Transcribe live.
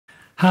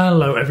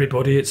Hello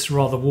everybody, it's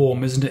rather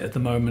warm, isn't it, at the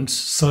moment?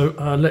 So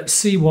let's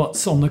see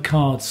what's on the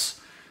cards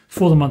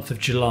for the month of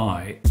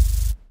July.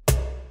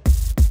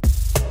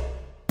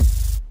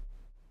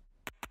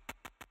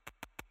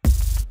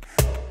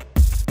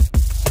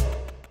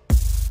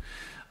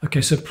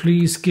 Okay, so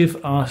please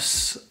give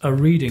us a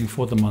reading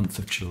for the month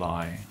of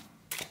July.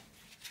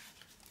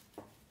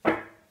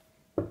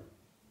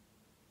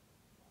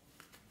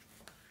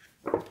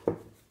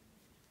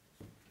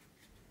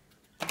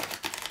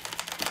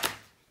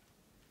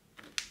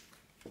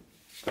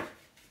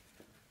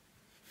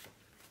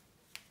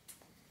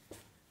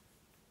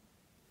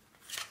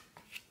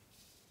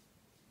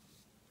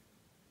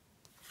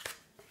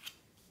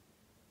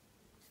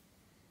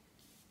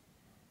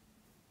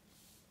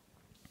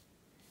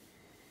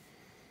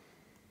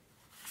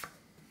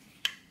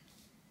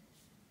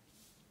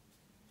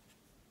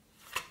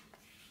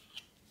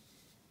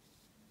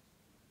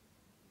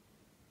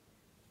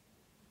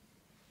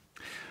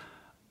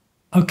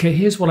 Okay,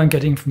 here's what I'm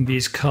getting from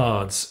these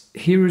cards.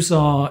 Here is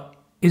our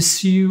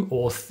issue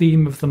or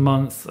theme of the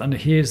month, and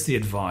here's the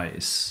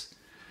advice.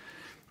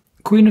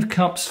 Queen of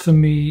Cups for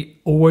me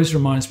always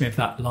reminds me of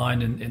that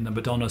line in the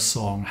Madonna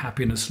song,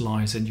 "Happiness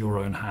lies in your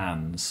own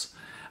hands."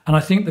 And I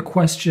think the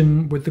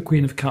question with the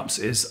Queen of Cups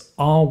is,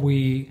 are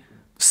we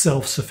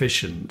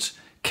self-sufficient?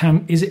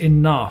 Is it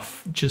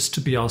enough just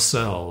to be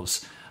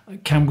ourselves?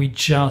 Can we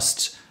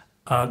just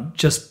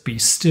be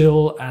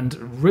still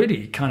and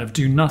really kind of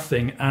do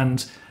nothing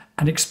and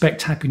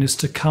expect happiness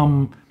to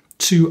come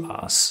to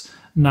us?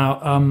 Now,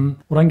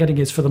 what I'm getting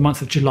is for the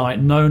month of July,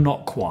 no,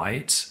 not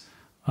quite.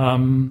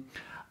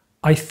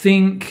 I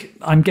think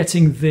I'm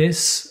getting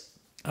this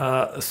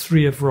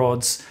Three of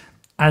Rods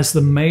as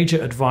the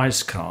major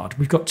advice card.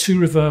 We've got two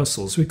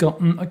reversals. We've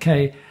got,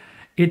 okay,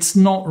 it's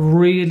not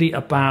really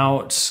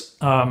about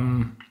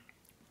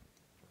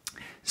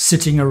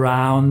sitting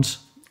around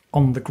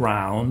on the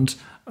ground.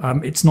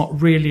 It's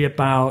not really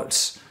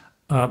about,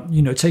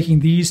 taking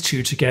these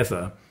two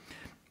together.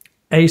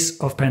 Ace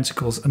of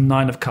Pentacles and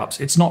Nine of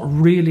Cups. It's not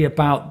really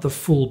about the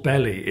full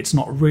belly. It's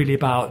not really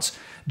about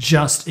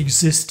just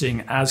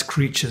existing as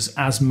creatures,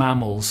 as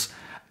mammals,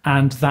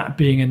 and that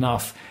being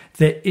enough.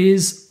 There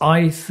is,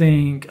 I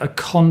think, a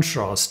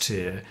contrast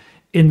here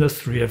in the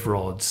Three of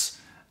Rods.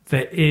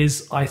 There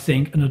is, I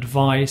think, an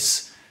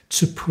advice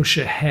to push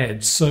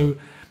ahead. So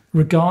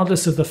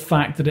regardless of the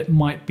fact that it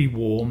might be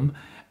warm,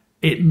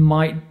 it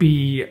might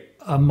be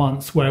a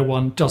month where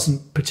one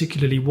doesn't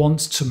particularly want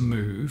to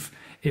move.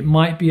 It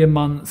might be a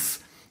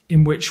month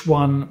in which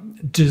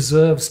one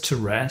deserves to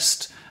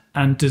rest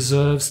and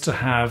deserves to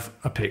have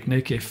a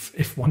picnic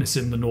if one is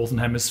in the Northern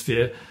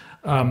Hemisphere,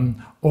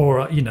 or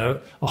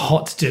a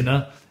hot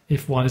dinner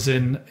if one is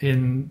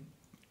in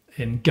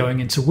going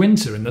into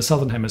winter in the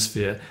Southern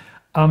Hemisphere.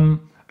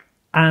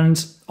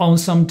 And on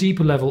some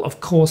deeper level,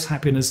 of course,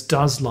 happiness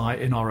does lie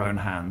in our own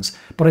hands.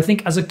 But I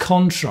think as a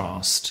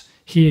contrast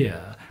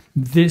here,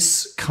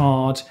 this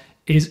card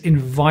is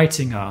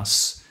inviting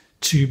us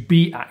to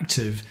be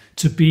active,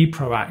 to be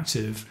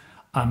proactive,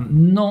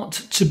 not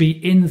to be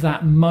in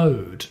that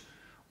mode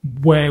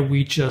where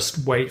we just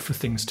wait for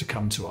things to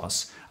come to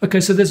us.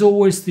 Okay, so there's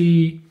always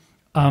the,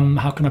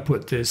 how can I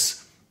put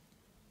this?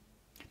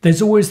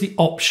 There's always the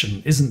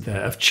option, isn't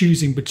there, of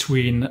choosing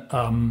between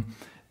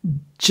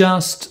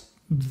just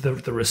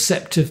the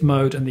receptive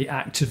mode and the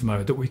active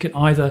mode, that we can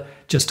either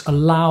just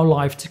allow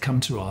life to come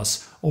to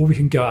us or we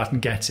can go out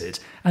and get it.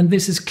 And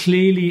this is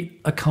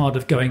clearly a card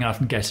of going out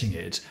and getting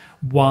it.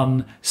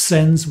 One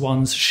sends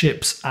one's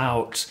ships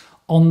out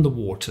on the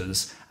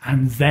waters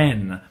and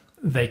then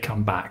they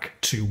come back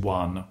to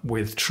one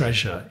with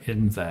treasure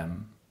in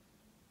them.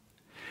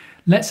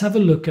 Let's have a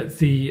look at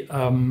the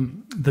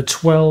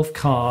 12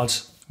 card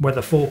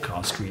weather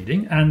forecast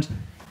reading, and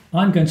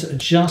I'm going to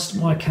adjust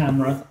my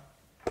camera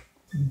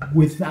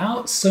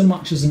without so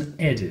much as an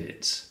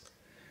edit,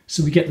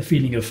 so we get the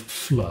feeling of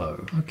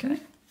flow, okay?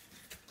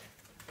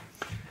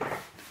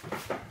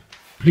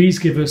 Please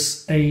give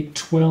us a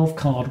 12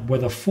 card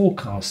weather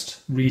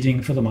forecast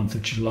reading for the month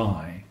of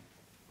July.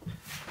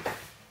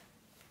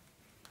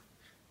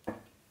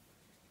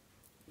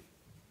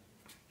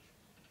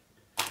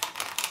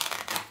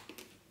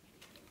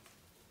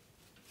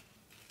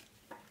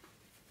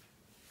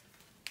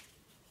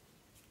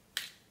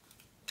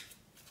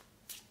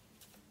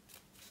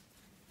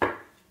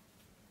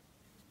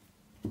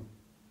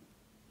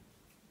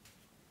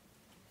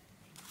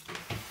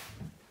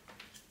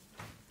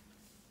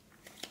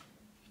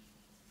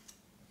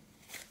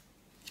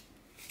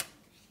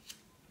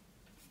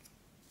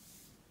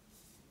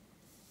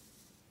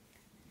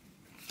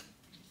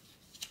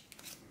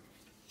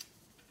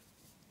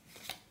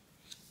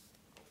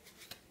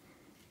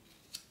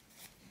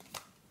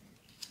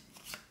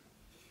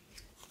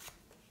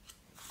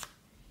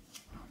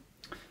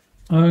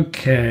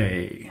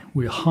 Okay,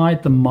 we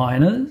hide the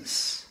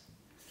minors.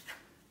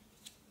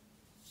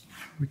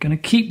 We're going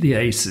to keep the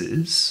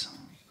aces.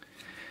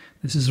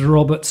 This is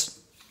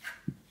Robert's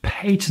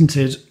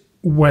patented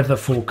weather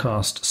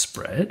forecast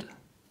spread.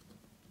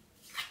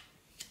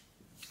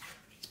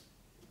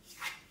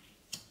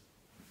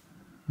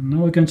 And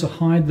now we're going to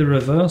hide the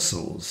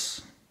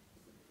reversals.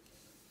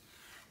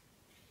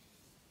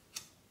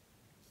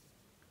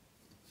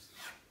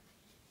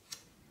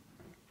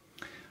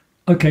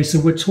 Okay, so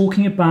we're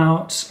talking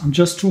about, I'm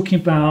just talking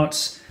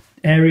about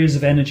areas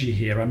of energy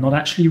here. I'm not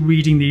actually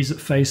reading these at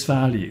face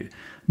value,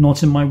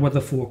 not in my weather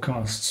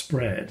forecast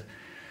spread.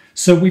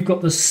 So we've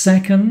got the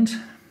 2nd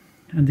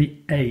and the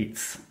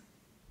 8th.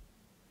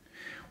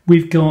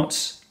 We've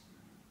got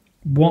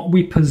what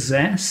we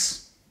possess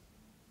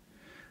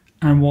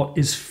and what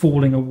is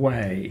falling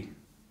away.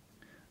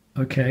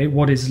 Okay,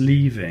 what is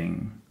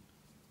leaving.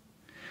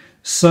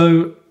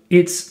 So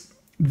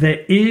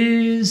there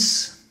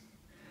is,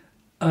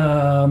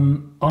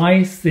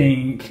 I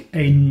think,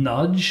 a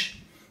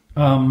nudge,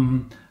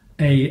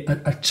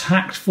 a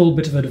tactful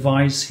bit of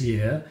advice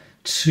here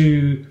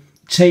to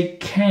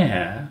take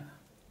care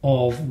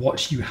of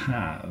what you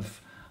have,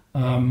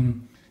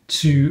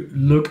 to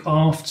look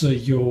after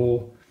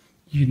your,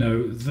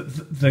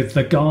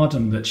 the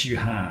garden that you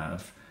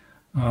have.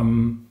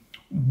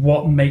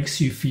 What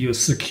makes you feel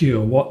secure?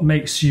 What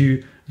makes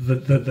you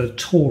the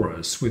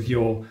Taurus with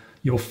your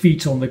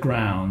feet on the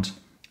ground,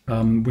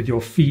 with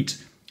your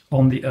feet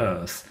on the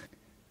earth?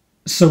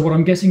 So what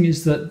I'm getting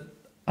is that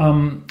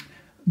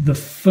the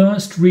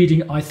first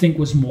reading, I think,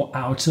 was more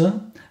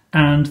outer,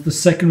 and the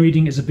second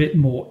reading is a bit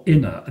more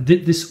inner.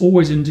 This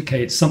always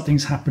indicates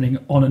something's happening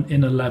on an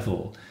inner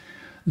level,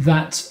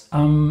 that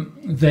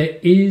there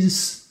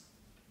is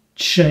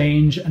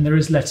change and there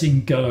is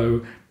letting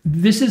go.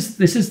 This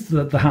is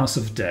the house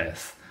of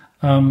death.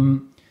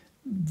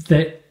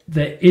 There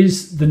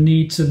is the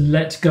need to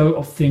let go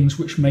of things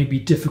which may be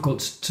difficult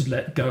to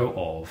let go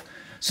of.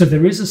 So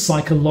there is a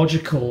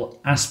psychological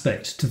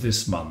aspect to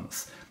this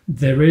month.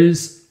 There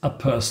is a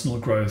personal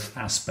growth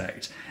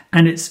aspect.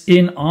 And it's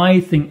in, I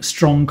think,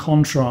 strong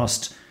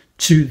contrast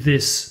to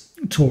this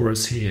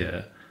Taurus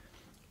here.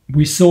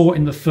 We saw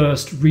in the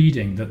first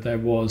reading that there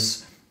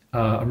was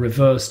a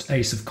reversed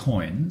Ace of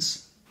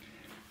Coins.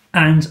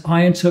 And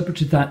I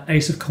interpreted that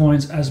Ace of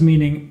Coins as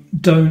meaning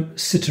don't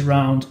sit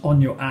around on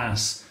your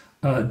ass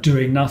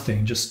doing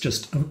nothing,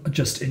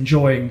 just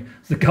enjoying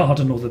the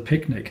garden or the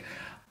picnic.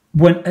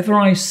 Whenever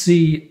I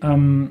see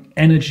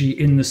energy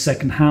in the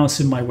 2nd house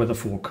in my weather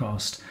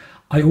forecast,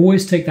 I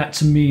always take that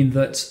to mean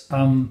that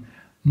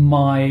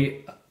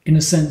in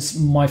a sense,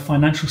 my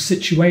financial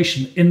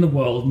situation in the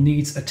world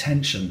needs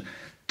attention.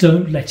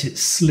 Don't let it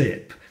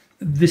slip.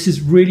 This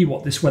is really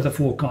what this weather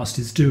forecast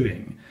is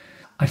doing.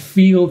 I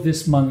feel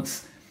this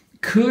month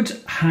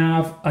could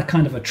have a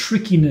kind of a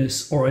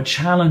trickiness or a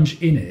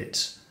challenge in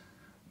it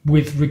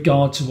with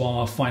regard to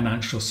our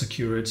financial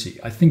security.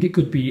 I think it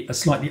could be a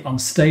slightly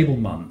unstable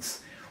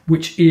month,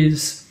 which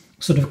is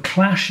sort of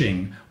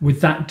clashing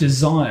with that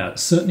desire,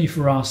 certainly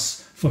for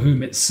us for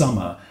whom it's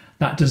summer,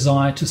 that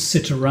desire to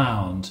sit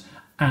around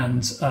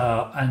and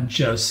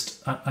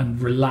just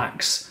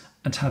relax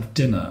and have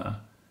dinner.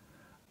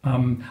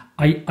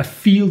 I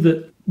feel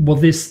that, well,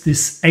 this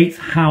 8th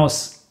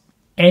house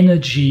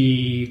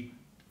energy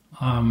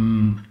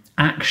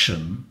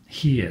action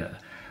here,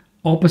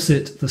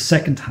 opposite the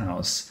 2nd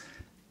house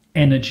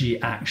energy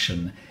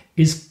action,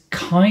 is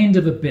kind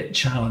of a bit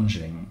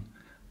challenging,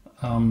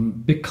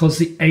 because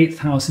the 8th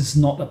house is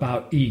not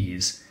about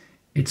ease,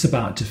 it's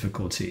about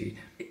difficulty.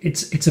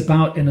 It's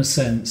about, in a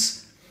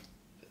sense,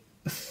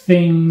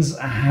 things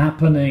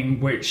happening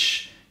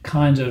which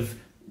kind of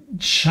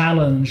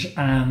challenge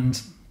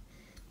and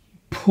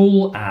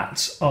pull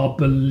at our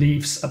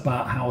beliefs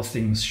about how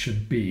things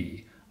should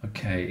be.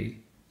 Okay,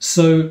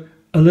 so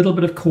a little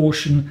bit of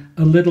caution,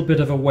 a little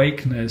bit of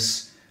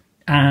awakeness,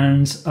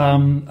 and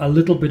a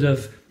little bit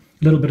of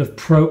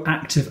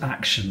proactive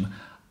action,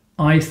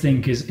 I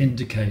think, is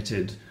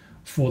indicated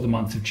for the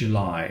month of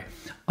July.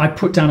 I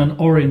put down an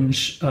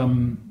orange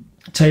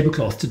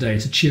tablecloth today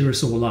to cheer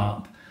us all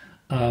up.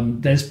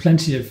 There's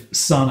plenty of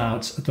sun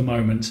out at the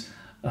moment,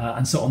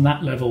 and so on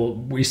that level,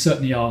 we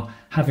certainly are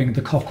having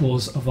the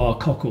cockles of our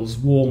cockles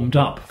warmed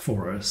up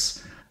for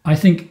us. I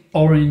think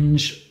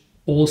orange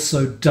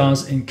also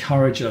does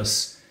encourage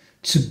us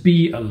to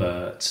be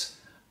alert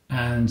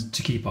and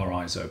to keep our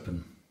eyes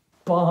open.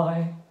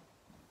 Bye.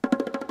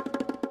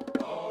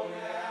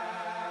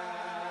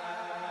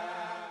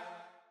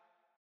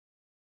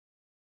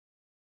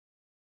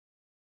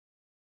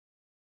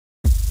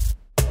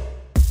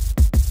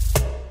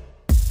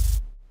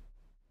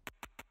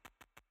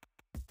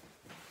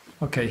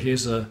 Okay,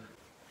 here's a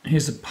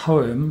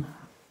poem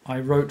I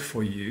wrote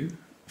for you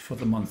for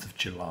the month of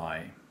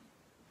July.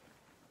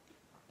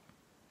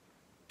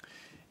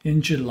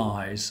 In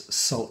July's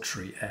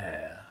sultry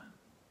air,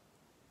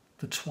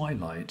 the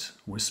twilight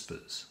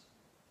whispers,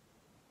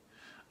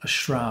 a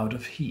shroud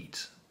of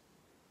heat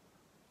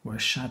where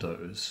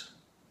shadows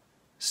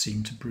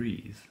seem to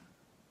breathe.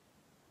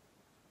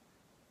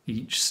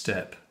 Each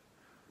step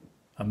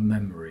a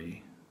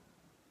memory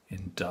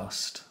in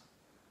dust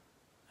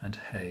and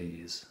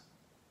haze.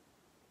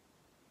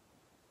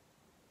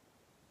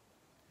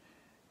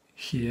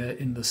 Here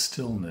in the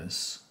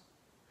stillness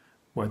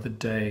where the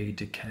day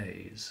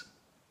decays,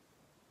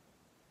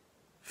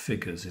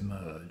 Figures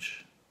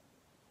emerge,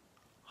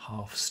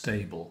 half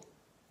stable,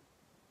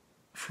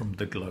 from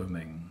the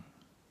gloaming.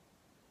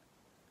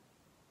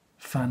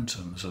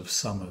 Phantoms of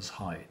summer's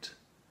height,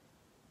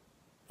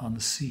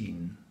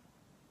 unseen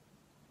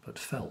but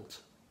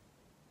felt.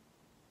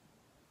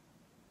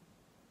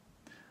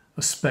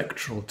 A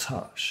spectral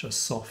touch, as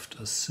soft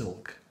as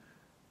silk,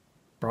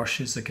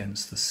 brushes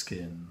against the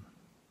skin,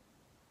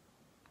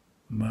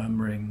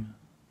 murmuring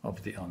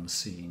of the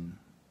unseen.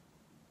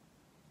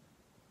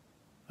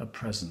 A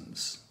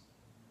presence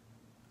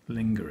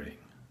lingering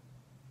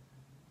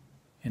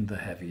in the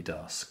heavy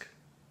dusk.